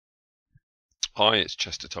Hi, it's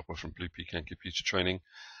Chester Tupper from Blue Pecan Computer Training.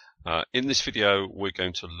 In this video, we're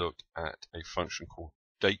going to look at a function called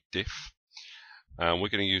DATEDIF. And we're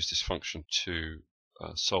going to use this function to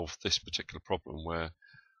solve this particular problem where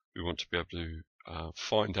we want to be able to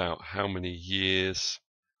find out how many years,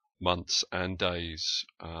 months and days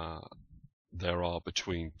there are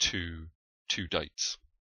between two dates.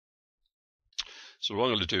 So what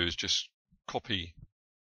I'm going to do is just copy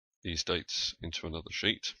these dates into another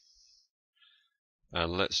sheet.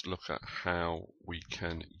 And let's look at how we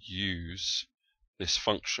can use this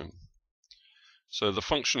function. So the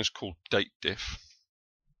function is called DATEDIF,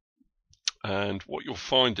 and what you'll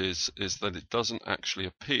find is that it doesn't actually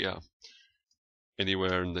appear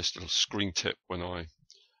anywhere in this little screen tip when I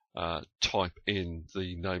type in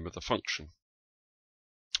the name of the function.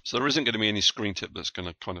 So there isn't going to be any screen tip that's going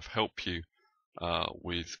to kind of help you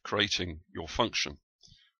with creating your function.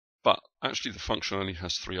 But actually the function only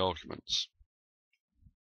has 3 arguments.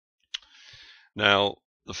 Now,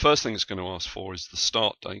 the first thing it's going to ask for is the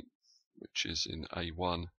start date, which is in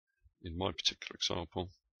A1 in my particular example.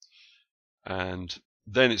 And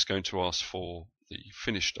then it's going to ask for the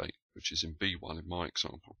finish date, which is in B1 in my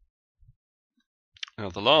example. Now,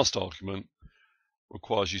 the last argument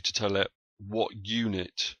requires you to tell it what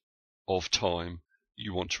unit of time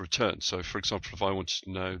you want to return. So, for example, if I wanted to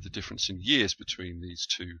know the difference in years between these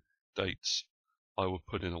 2 dates, I would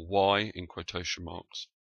put in a Y in quotation marks,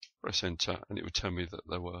 press enter, and it would tell me that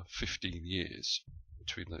there were 15 years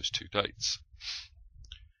between those 2 dates.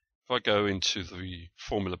 If I go into the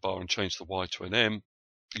formula bar and change the Y to an M,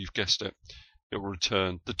 you've guessed it, it will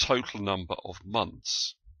return the total number of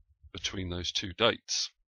months between those 2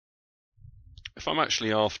 dates. If I'm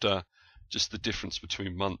actually after just the difference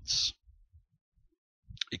between months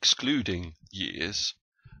excluding years,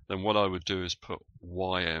 then what I would do is put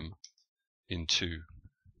YM into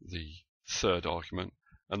the 3rd argument,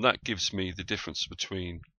 and that gives me the difference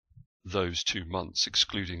between those 2 months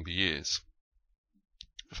excluding the years.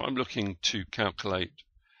 If I'm looking to calculate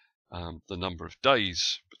the number of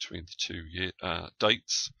days between the 2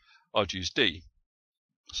 dates, I'd use D.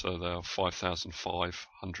 So there are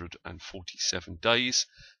 5,547 days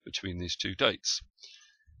between these 2 dates.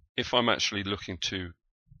 If I'm actually looking to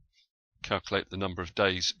calculate the number of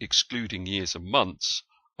days excluding years and months,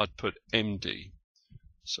 I'd put MD.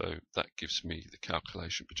 So that gives me the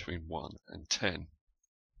calculation between 1 and 10.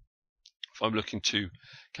 If I'm looking to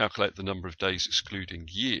calculate the number of days excluding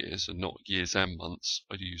years and not years and months,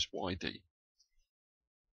 I'd use YD.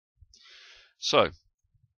 So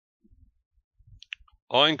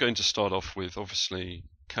I'm going to start off with obviously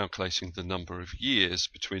calculating the number of years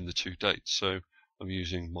between the 2 dates. So I'm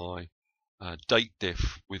using my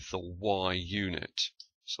DATEDIF with the Y unit.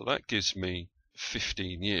 So that gives me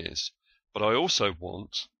 15 years. But I also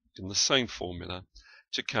want, in the same formula,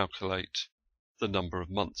 to calculate the number of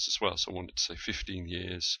months as well. So I want it to say 15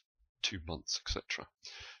 years, 2 months, etc.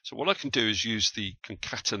 So what I can do is use the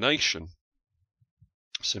concatenation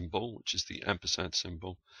symbol, which is the ampersand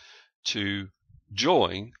symbol, to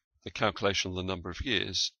join the calculation of the number of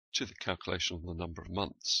years to the calculation of the number of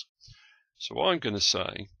months. So what I'm going to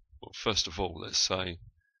say, well, first of all, let's say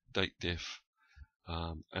DATEDIF,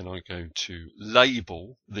 and I'm going to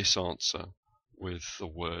label this answer with the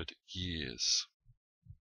word years.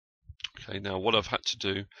 Okay, now what I've had to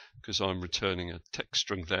do, because I'm returning a text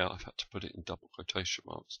string there, I've had to put it in double quotation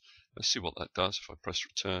marks. Let's see what that does. If I press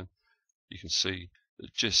return, you can see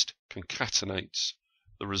it just concatenates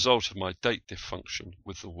the result of my DATEDIF function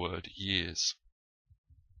with the word years.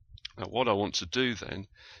 Now what I want to do then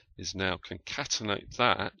is now concatenate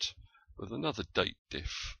that with another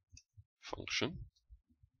DATEDIF function.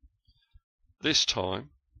 This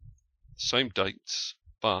time, same dates,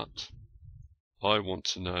 but I want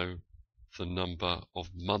to know the number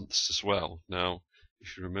of months as well. Now,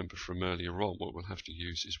 if you remember from earlier on, what we'll have to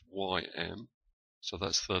use is YM. So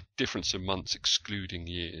that's the difference in months excluding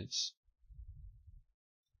years.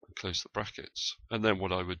 And close the brackets. And then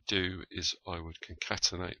what I would do is I would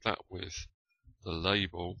concatenate that with the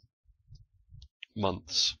label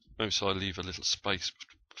months. Notice I leave a little space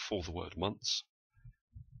before the word months.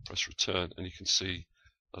 Press return, and you can see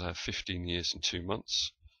that I have 15 years and 2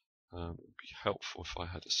 months. It would be helpful if I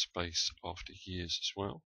had a space after years as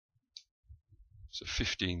well. So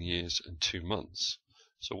 15 years and 2 months.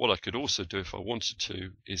 So what I could also do if I wanted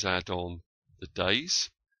to is add on the days.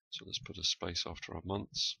 So let's put a space after our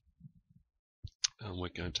months. And we're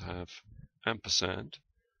going to have ampersand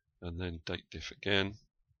and then DATEDIF again.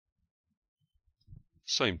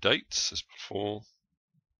 Same dates as before.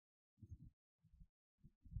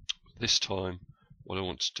 This time what I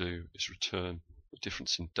want to do is return the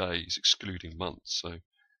difference in days excluding months, so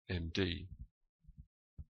MD.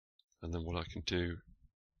 And then what I can do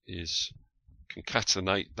is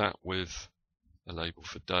concatenate that with a label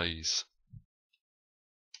for days.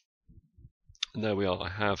 And there we are. I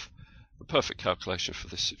have the perfect calculation for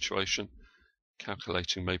this situation,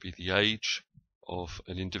 calculating maybe the age of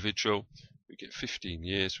an individual. We get 15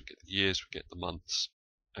 years, we get the years, we get the months,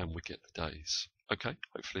 and we get the days. Okay,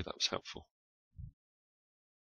 hopefully that was helpful.